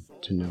begging them,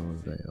 to no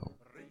avail.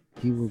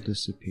 He will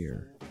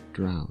disappear,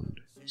 drowned,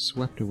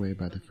 swept away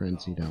by the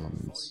frenzied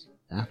elements.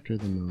 After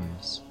the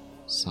noise,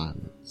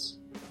 silence.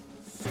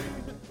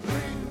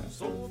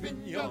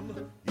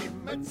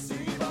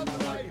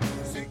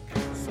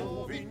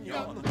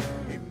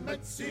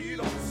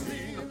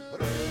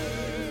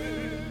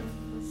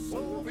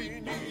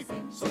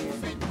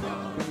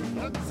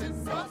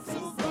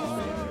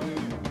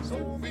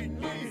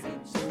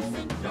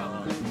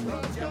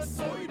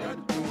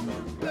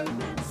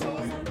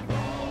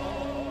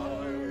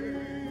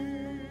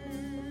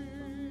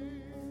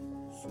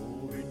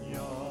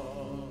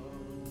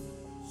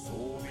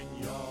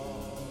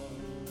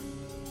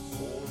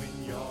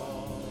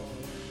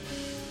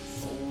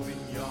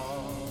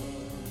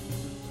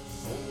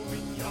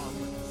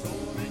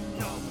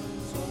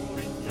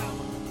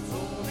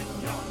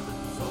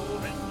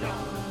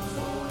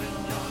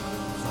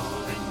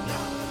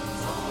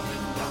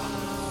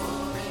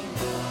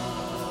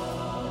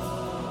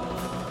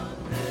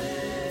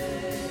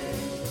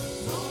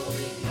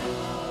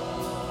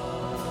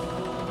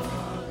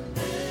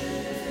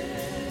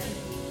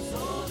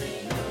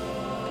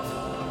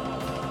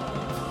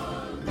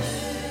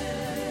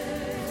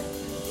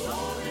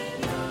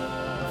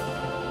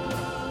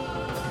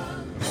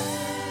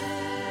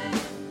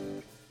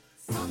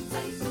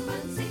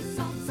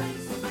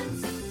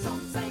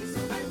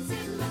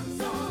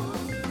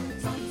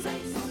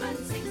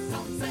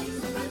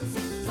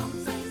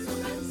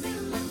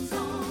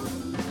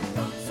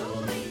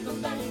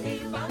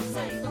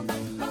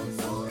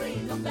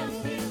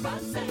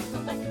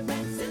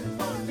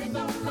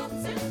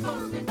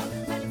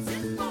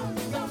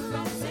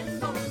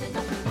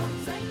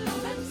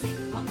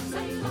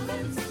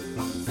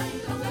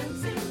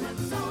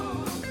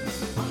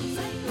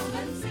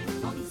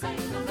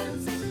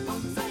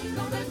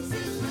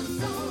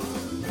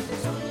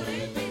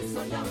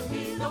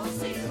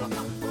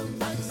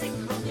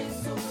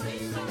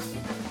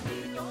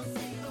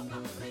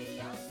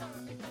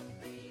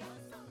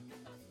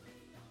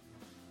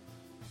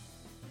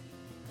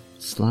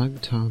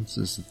 Slagtans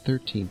is the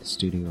 13th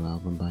studio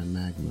album by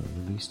Magma,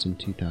 released in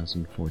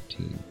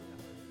 2014.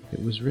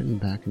 It was written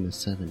back in the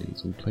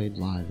 70s and played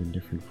live in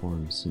different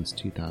forms since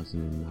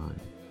 2009.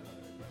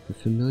 The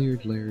familiar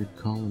layered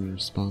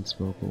call-and-response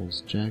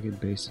vocals, jagged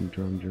bass and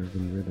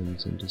drum-driven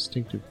rhythms, and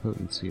distinctive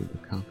potency of the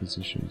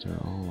compositions are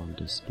all on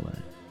display.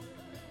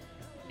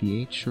 The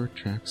 8 short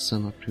tracks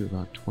sum up to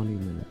about 20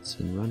 minutes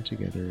and run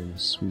together in a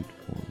suite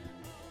form.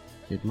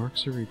 It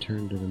marks a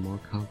return to the more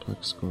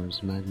complex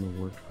scores Magma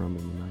worked from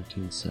in the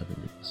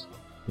 1970s,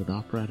 with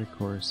operatic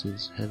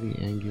choruses, heavy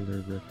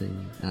angular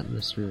riffing,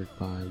 atmospheric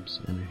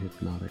vibes, and a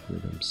hypnotic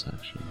rhythm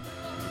section.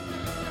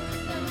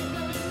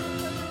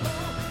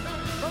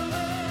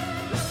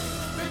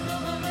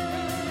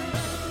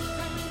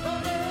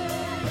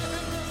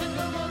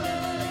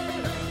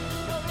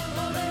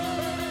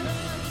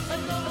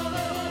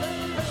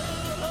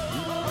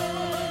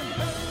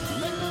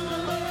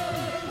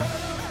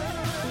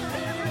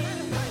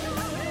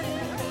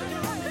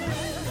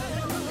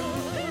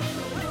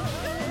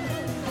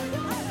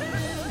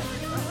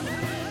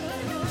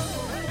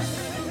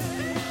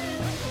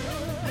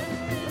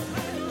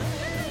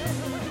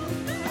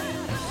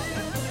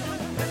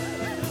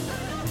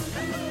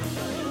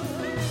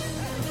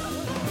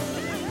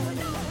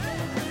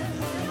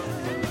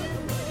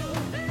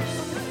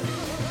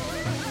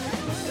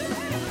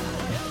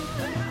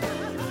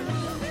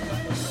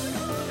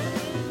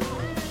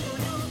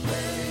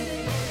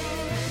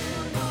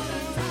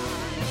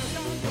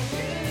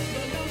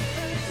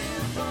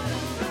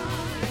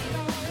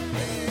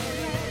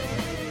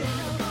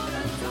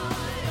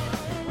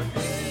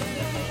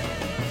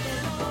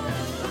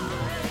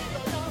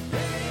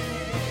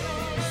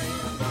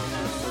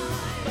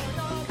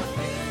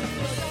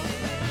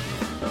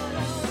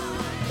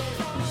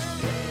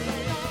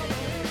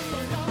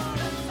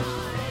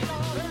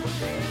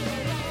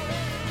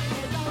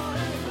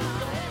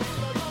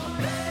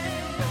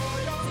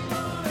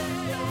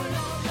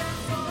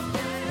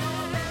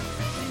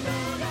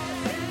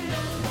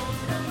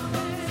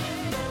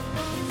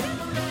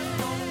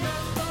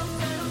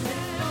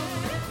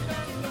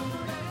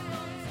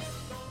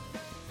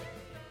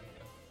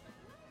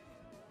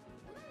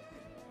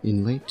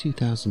 In late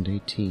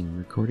 2018,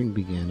 recording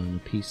began on a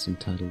piece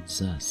entitled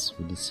Zess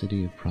with the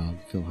City of Prague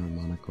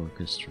Philharmonic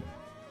Orchestra.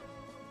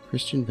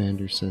 Christian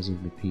Vander says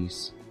of the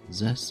piece,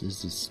 "Zess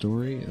is the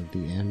story of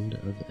the end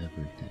of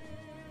everything.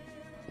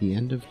 The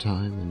end of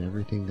time and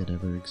everything that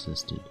ever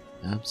existed,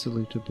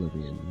 absolute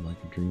oblivion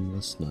like a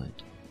dreamless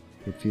night.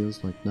 It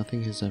feels like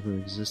nothing has ever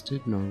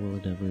existed, nor will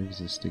it ever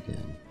exist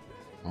again.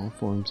 All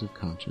forms of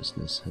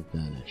consciousness have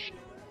vanished."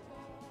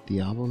 The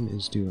album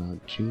is due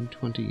out June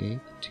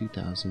 28,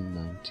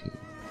 2019.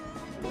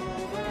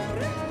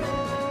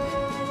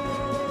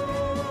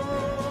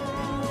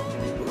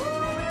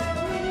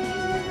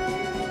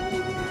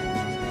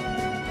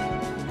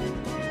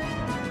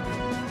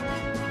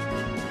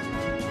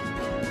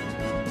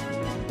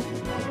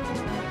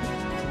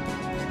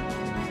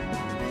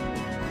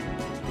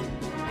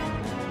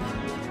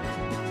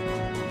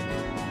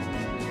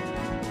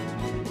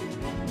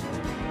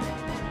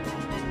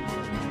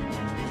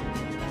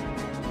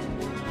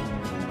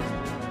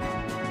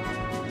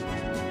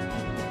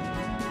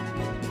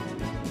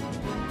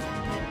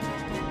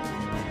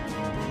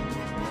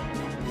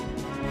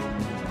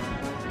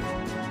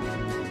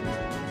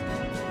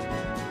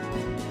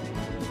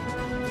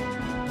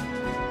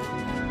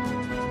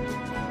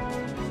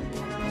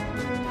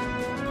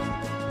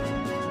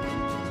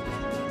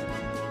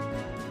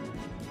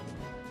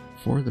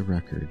 For the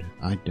record,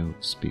 I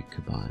don't speak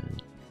Kabayan.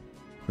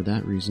 For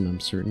that reason, I'm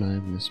certain I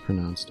have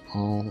mispronounced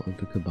all of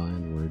the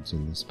Kabayan words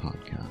in this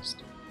podcast.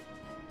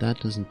 That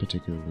doesn't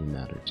particularly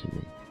matter to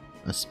me.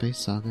 A space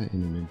saga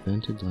in an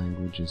invented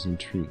language is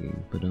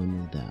intriguing, but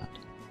only that.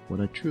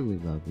 What I truly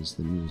love is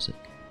the music.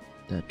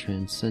 That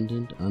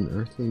transcendent,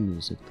 unearthly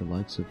music the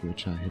likes of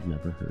which I had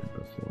never heard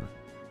before.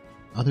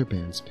 Other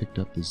bands picked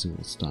up the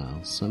Zool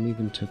style, some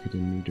even took it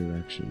in new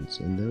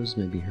directions, and those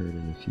may be heard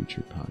in a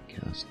future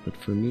podcast, but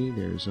for me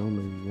there is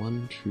only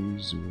one true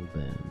Zool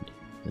band,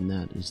 and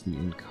that is the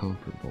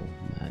incomparable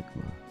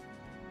Magma.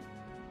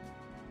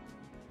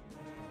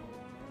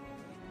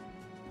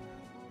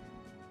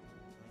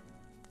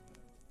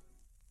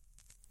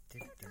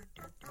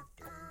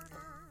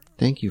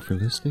 Thank you for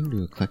listening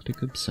to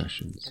Eclectic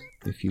Obsessions.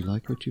 If you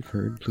like what you've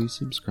heard, please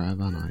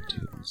subscribe on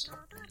iTunes.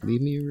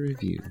 Leave me a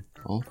review.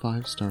 All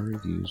 5-star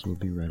reviews will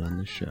be read on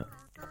the show.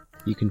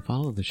 You can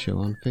follow the show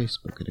on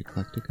Facebook at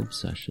Eclectic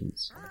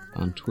Obsessions,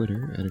 on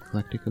Twitter at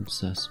Eclectic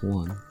Obsess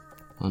 1,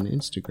 on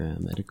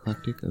Instagram at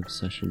Eclectic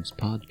Obsessions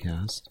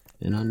Podcast,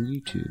 and on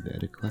YouTube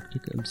at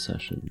Eclectic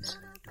Obsessions.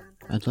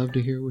 I'd love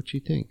to hear what you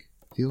think.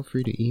 Feel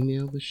free to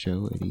email the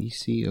show at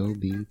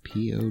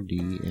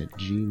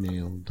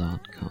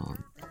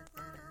ecobpod@gmail.com.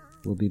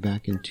 We'll be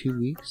back in 2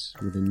 weeks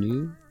with a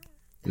new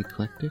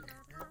Eclectic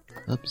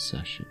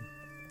Obsession.